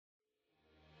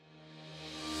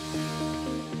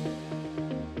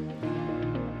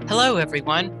Hello,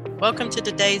 everyone. Welcome to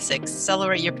today's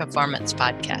Accelerate Your Performance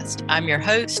podcast. I'm your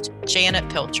host, Janet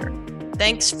Pilcher.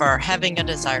 Thanks for having a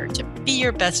desire to be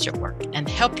your best at work and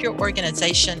help your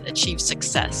organization achieve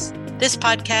success. This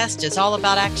podcast is all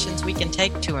about actions we can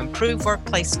take to improve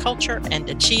workplace culture and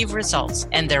achieve results,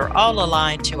 and they're all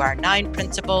aligned to our 9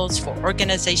 principles for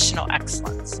organizational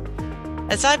excellence.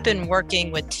 As I've been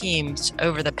working with teams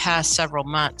over the past several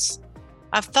months,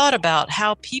 I've thought about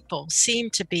how people seem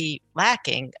to be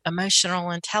lacking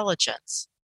emotional intelligence.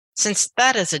 Since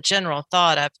that is a general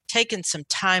thought, I've taken some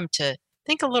time to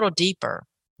think a little deeper.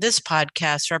 This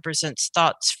podcast represents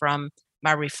thoughts from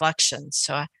my reflections,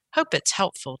 so I hope it's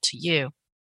helpful to you.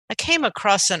 I came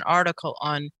across an article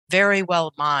on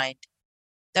Verywell Mind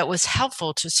that was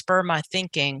helpful to spur my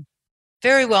thinking.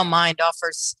 Verywell Mind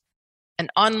offers an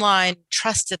online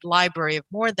trusted library of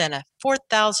more than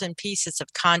 4,000 pieces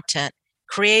of content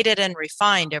created and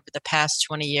refined over the past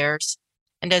 20 years,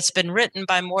 and has been written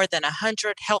by more than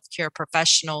 100 healthcare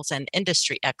professionals and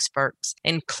industry experts,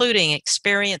 including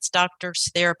experienced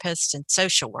doctors, therapists, and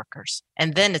social workers.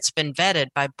 And then it's been vetted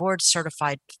by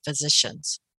board-certified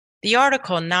physicians. The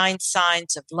article, 9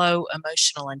 Signs of Low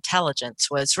Emotional Intelligence,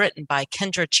 was written by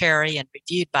Kendra Cherry and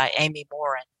reviewed by Amy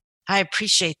Morin. I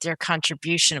appreciate their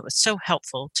contribution. It was so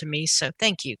helpful to me, so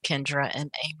thank you, Kendra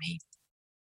and Amy.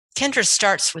 Kendra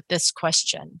starts with this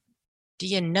question. Do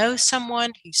you know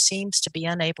someone who seems to be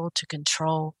unable to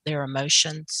control their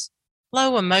emotions?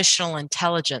 Low emotional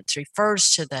intelligence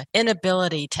refers to the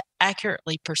inability to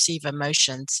accurately perceive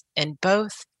emotions in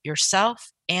both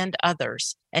yourself and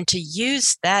others, and to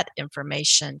use that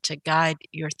information to guide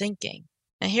your thinking.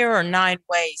 Now, here are 9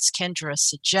 ways Kendra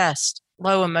suggests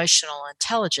low emotional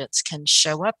intelligence can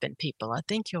show up in people. I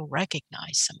think you'll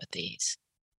recognize some of these.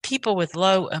 People with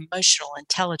low emotional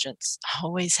intelligence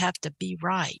always have to be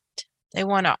right. They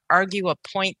want to argue a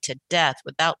point to death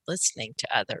without listening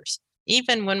to others.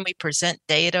 Even when we present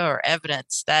data or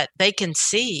evidence that they can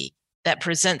see that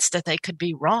presents that they could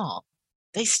be wrong,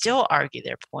 they still argue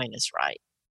their point is right.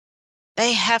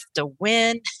 They have to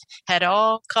win at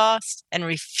all costs and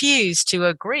refuse to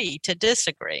agree to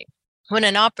disagree. When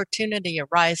an opportunity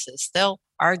arises, they'll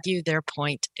argue their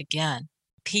point again.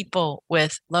 People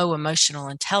with low emotional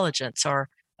intelligence are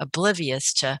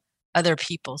oblivious to other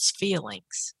people's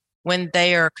feelings. When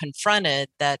they are confronted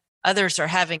that others are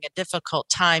having a difficult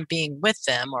time being with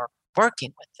them or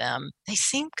working with them, they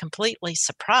seem completely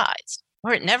surprised,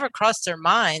 or it never crossed their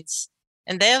minds,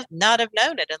 and they'll not have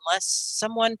known it unless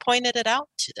someone pointed it out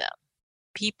to them.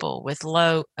 People with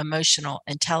low emotional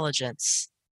intelligence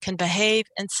can behave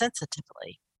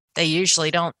insensitively. They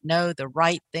usually don't know the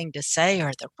right thing to say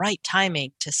or the right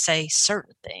timing to say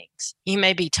certain things. You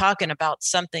may be talking about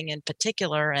something in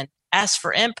particular and ask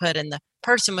for input, and the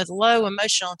person with low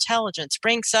emotional intelligence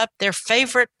brings up their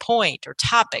favorite point or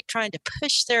topic, trying to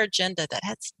push their agenda that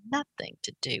has nothing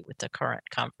to do with the current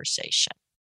conversation.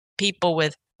 People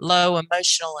with low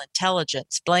emotional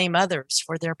intelligence blame others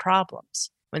for their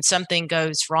problems. When something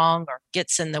goes wrong or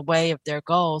gets in the way of their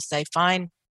goals, they find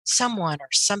someone or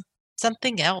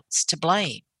something else to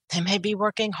blame. They may be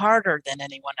working harder than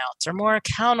anyone else or more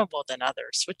accountable than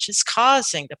others, which is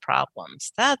causing the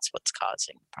problems. That's what's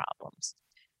causing the problems.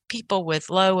 People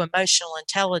with low emotional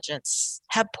intelligence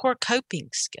have poor coping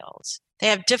skills. They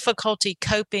have difficulty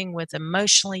coping with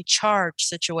emotionally charged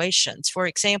situations. For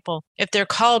example, if they're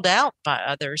called out by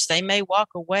others, they may walk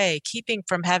away, keeping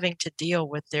from having to deal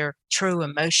with their true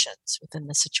emotions within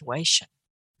the situation.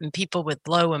 And people with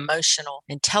low emotional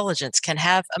intelligence can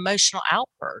have emotional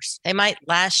outbursts. They might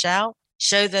lash out,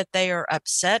 show that they are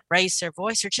upset, raise their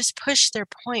voice, or just push their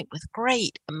point with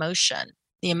great emotion.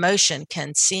 The emotion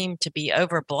can seem to be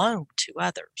overblown to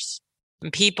others.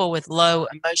 And people with low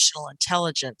emotional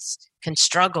intelligence can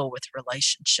struggle with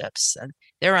relationships, and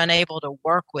they're unable to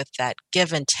work with that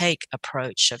give and take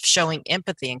approach of showing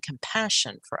empathy and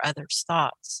compassion for others'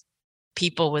 thoughts.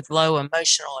 People with low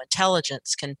emotional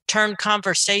intelligence can turn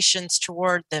conversations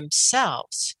toward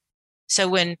themselves. So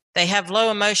when they have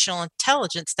low emotional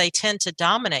intelligence, they tend to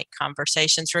dominate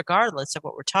conversations regardless of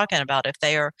what we're talking about. If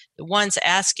they are the ones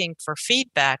asking for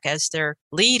feedback as they're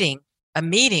leading a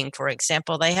meeting, for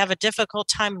example, they have a difficult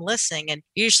time listening and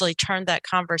usually turn that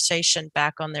conversation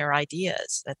back on their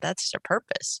ideas. That's their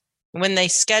purpose. When they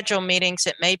schedule meetings,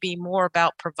 it may be more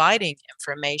about providing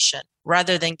information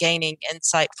rather than gaining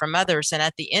insight from others. And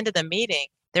at the end of the meeting,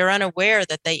 they're unaware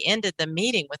that they ended the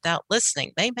meeting without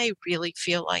listening. They may really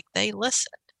feel like they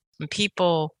listened. And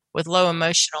people with low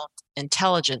emotional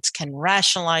intelligence can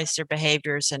rationalize their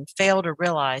behaviors and fail to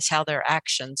realize how their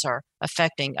actions are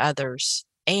affecting others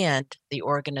and the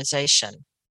organization.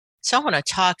 So I want to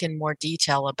talk in more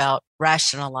detail about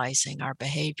rationalizing our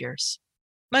behaviors.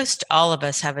 Most all of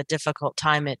us have a difficult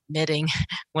time admitting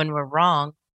when we're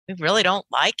wrong. We really don't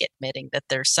like admitting that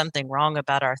there's something wrong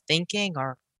about our thinking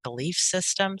or belief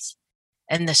systems.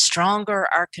 And the stronger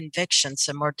our convictions,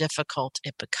 the more difficult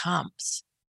it becomes.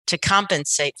 To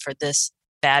compensate for this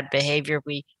bad behavior,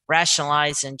 we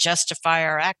rationalize and justify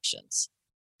our actions.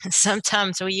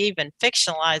 Sometimes we even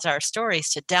fictionalize our stories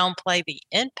to downplay the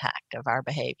impact of our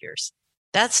behaviors.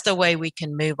 That's the way we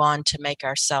can move on to make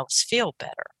ourselves feel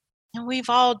better. And we've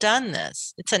all done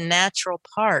this. It's a natural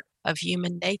part of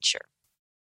human nature.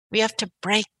 We have to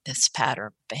break this pattern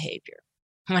of behavior.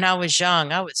 When I was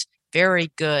young, I was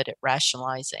very good at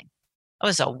rationalizing. I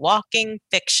was a walking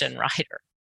fiction writer.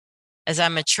 As I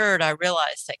matured, I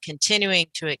realized that continuing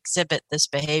to exhibit this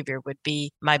behavior would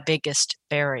be my biggest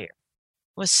barrier.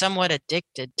 I was somewhat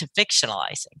addicted to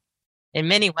fictionalizing. In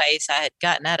many ways, I had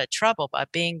gotten out of trouble by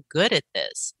being good at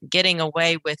this. Getting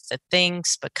away with the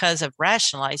things because of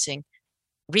rationalizing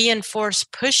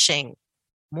reinforced pushing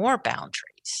more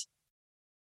boundaries.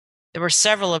 There were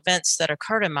several events that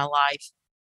occurred in my life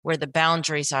where the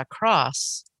boundaries I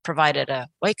crossed provided a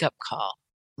wake up call.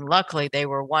 Luckily, they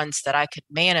were ones that I could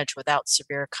manage without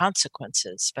severe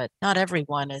consequences, but not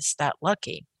everyone is that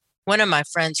lucky. One of my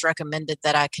friends recommended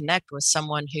that I connect with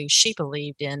someone who she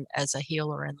believed in as a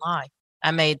healer in life.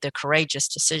 I made the courageous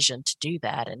decision to do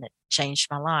that, and it changed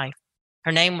my life.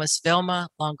 Her name was Vilma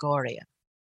Longoria.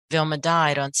 Vilma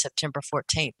died on September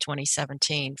 14th,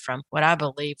 2017, from what I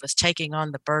believe was taking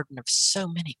on the burden of so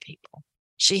many people.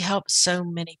 She helped so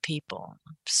many people.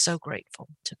 I'm so grateful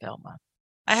to Vilma.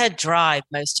 I had drive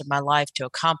most of my life to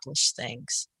accomplish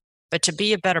things, but to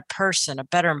be a better person, a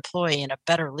better employee, and a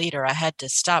better leader, I had to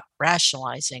stop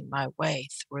rationalizing my way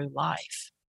through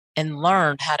life and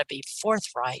learn how to be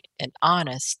forthright and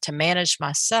honest, to manage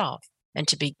myself and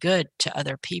to be good to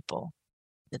other people.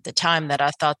 At the time that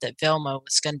I thought that Vilma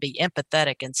was going to be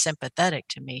empathetic and sympathetic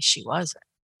to me, she wasn't.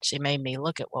 She made me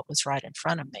look at what was right in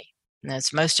front of me. And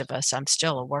as most of us, I'm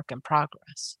still a work in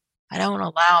progress. I don't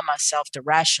allow myself to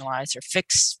rationalize or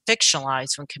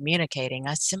fictionalize when communicating.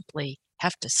 I simply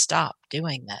have to stop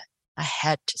doing that. I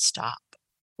had to stop.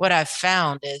 What I've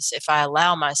found is if I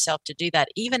allow myself to do that,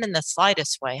 even in the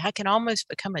slightest way, I can almost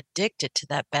become addicted to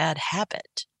that bad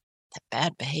habit, that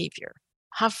bad behavior.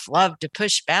 I've loved to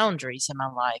push boundaries in my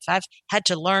life. I've had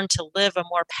to learn to live a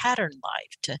more patterned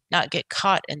life, to not get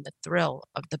caught in the thrill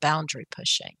of the boundary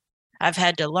pushing. I've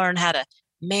had to learn how to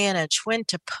manage when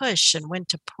to push and when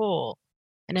to pull.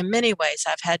 And in many ways,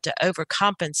 I've had to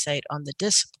overcompensate on the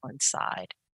discipline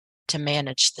side to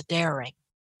manage the daring.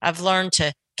 I've learned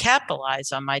to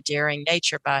capitalize on my daring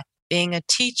nature by being a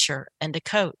teacher and a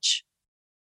coach,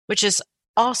 which has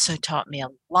also taught me a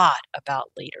lot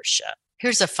about leadership.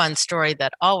 Here's a fun story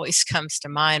that always comes to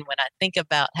mind when I think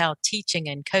about how teaching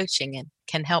and coaching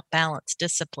can help balance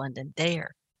discipline and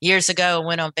dare. Years ago, I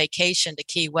went on vacation to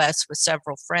Key West with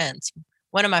several friends.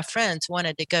 One of my friends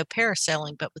wanted to go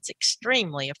parasailing, but was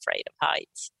extremely afraid of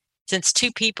heights. Since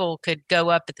two people could go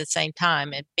up at the same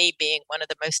time, and me being one of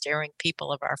the most daring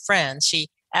people of our friends, she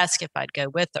asked if I'd go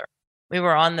with her. We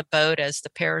were on the boat as the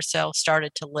parasail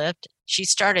started to lift. She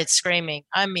started screaming,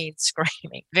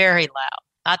 screaming, very loud.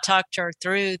 I talked her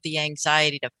through the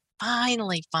anxiety to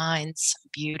finally find some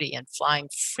beauty in flying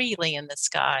freely in the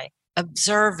sky,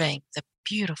 observing the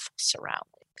beautiful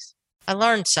surroundings. I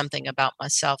learned something about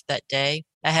myself that day.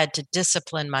 I had to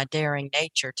discipline my daring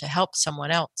nature to help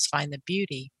someone else find the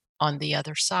beauty on the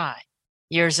other side.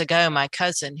 Years ago, my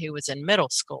cousin, who was in middle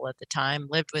school at the time,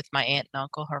 lived with my aunt and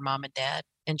uncle, her mom and dad,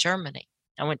 in Germany.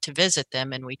 I went to visit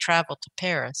them and we traveled to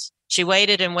Paris. She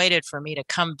waited and waited for me to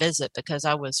come visit because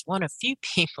I was one of few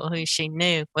people who she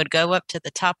knew would go up to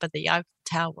the top of the Eiffel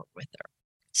Tower with her.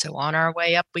 So on our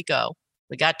way up we go.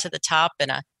 We got to the top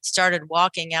and I started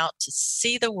walking out to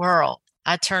see the world.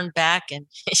 I turned back and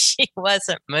she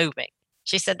wasn't moving.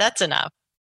 She said, "That's enough.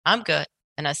 I'm good."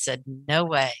 And I said, "No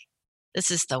way.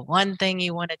 This is the one thing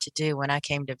you wanted to do when I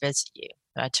came to visit you."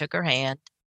 So I took her hand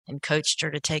and coached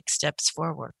her to take steps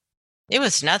forward. It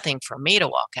was nothing for me to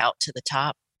walk out to the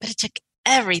top, but it took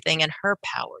everything in her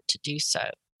power to do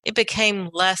so. It became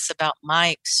less about my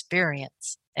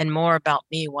experience and more about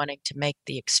me wanting to make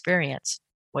the experience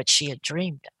what she had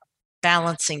dreamed of.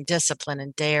 Balancing discipline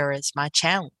and dare is my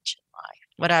challenge in life.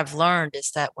 What I've learned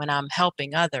is that when I'm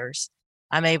helping others,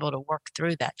 I'm able to work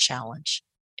through that challenge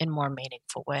in more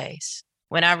meaningful ways.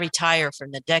 When I retire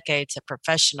from the decades of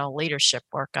professional leadership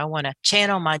work, I want to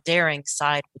channel my daring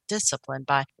side with discipline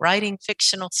by writing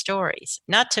fictional stories,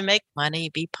 not to make money,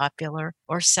 be popular,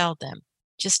 or sell them,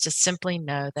 just to simply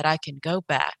know that I can go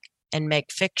back and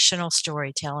make fictional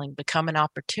storytelling become an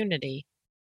opportunity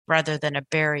rather than a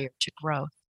barrier to growth,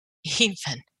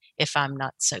 even if I'm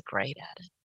not so great at it.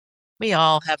 We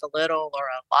all have a little or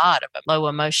a lot of low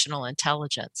emotional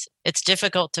intelligence. It's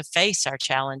difficult to face our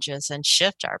challenges and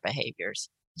shift our behaviors,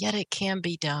 yet it can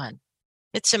be done.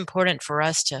 It's important for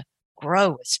us to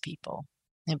grow as people.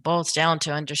 It boils down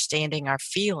to understanding our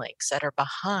feelings that are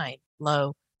behind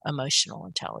low emotional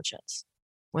intelligence.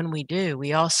 When we do,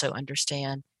 we also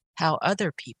understand how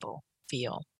other people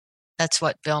feel. That's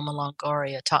what Vilma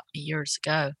Longoria taught me years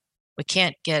ago. We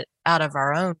can't get out of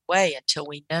our own way until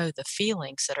we know the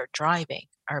feelings that are driving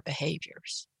our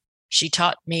behaviors. She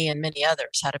taught me and many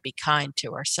others how to be kind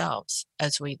to ourselves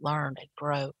as we learn and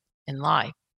grow in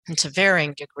life. And to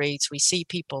varying degrees, we see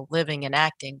people living and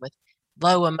acting with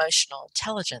low emotional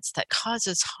intelligence that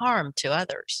causes harm to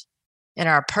others. In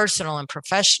our personal and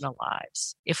professional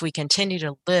lives, if we continue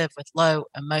to live with low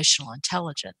emotional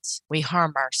intelligence, we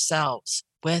harm ourselves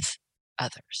with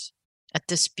others. At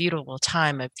this beautiful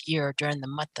time of year during the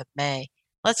month of May,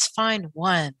 let's find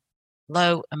one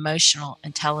low emotional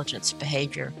intelligence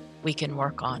behavior we can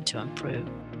work on to improve.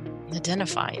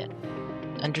 Identify it,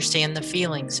 understand the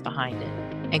feelings behind it,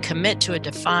 and commit to a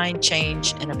defined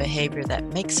change in a behavior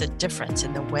that makes a difference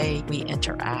in the way we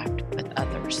interact with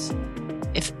others.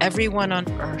 If everyone on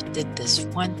earth did this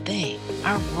one thing,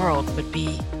 our world would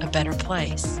be a better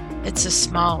place. It's a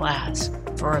small ask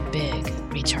for a big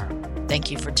return. Thank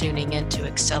you for tuning in to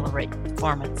Accelerate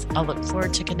Performance. I'll look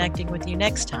forward to connecting with you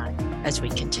next time as we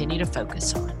continue to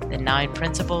focus on the 9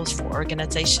 principles for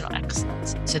organizational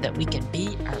excellence so that we can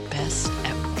be our best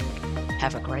at work.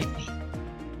 Have a great week.